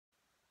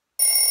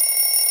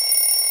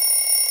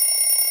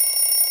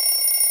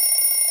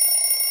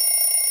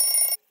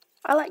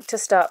I like to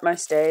start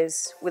most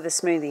days with a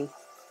smoothie.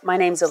 My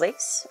name's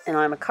Elise, and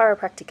I'm a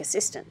chiropractic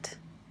assistant.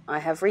 I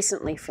have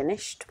recently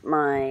finished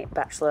my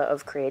Bachelor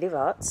of Creative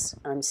Arts.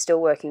 I'm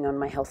still working on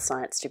my health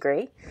science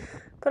degree,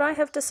 but I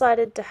have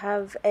decided to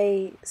have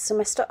a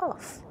semester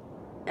off,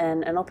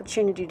 and an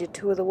opportunity to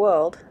tour the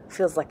world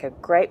feels like a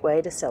great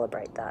way to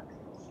celebrate that.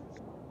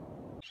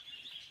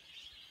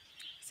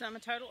 So I'm a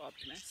total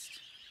optimist,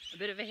 a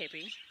bit of a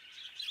hippie,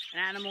 an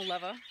animal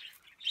lover,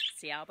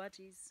 see our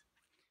budgies,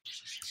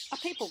 a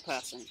people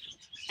person,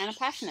 and a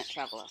passionate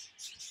traveller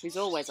who's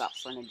always up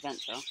for an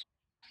adventure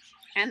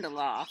and a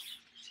laugh.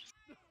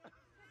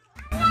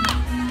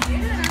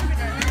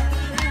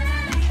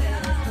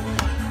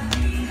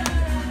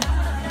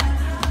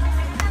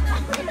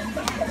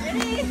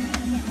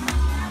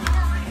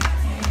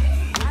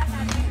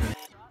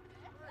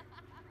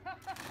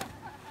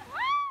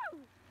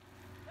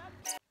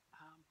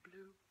 I'm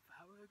blue, if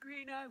I were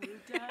green I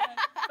would die,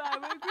 if I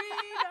were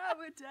green I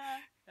would die,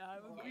 if I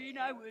were green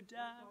I would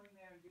die.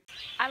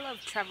 I love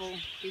travel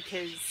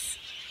because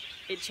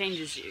it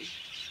changes you.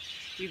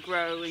 You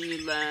grow and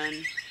you learn,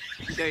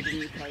 you go to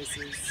new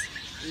places,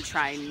 you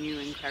try new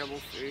incredible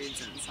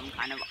foods and some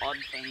kind of odd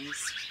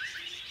things.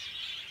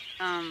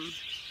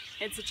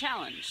 It's a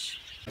challenge.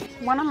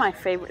 One of my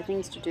favourite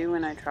things to do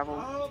when I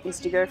travel is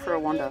to go for a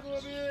wander.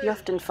 You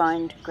often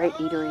find great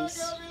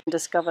eateries,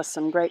 discover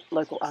some great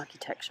local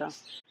architecture,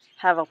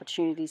 have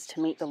opportunities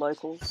to meet the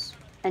locals,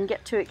 and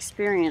get to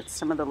experience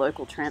some of the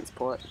local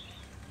transport.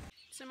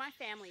 So my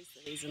family's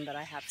the reason that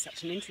I have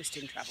such an interest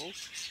in travel.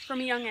 From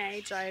a young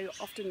age, I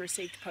often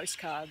received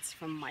postcards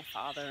from my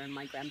father and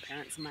my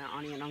grandparents and my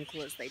auntie and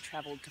uncle as they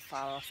travelled to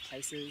far-off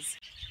places.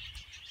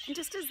 And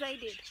just as they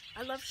did,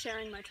 I love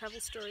sharing my travel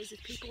stories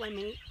with people I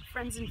meet,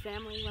 friends and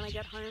family when I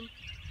get home.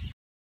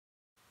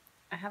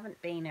 I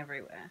haven't been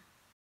everywhere,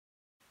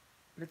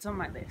 but it's on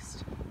my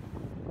list.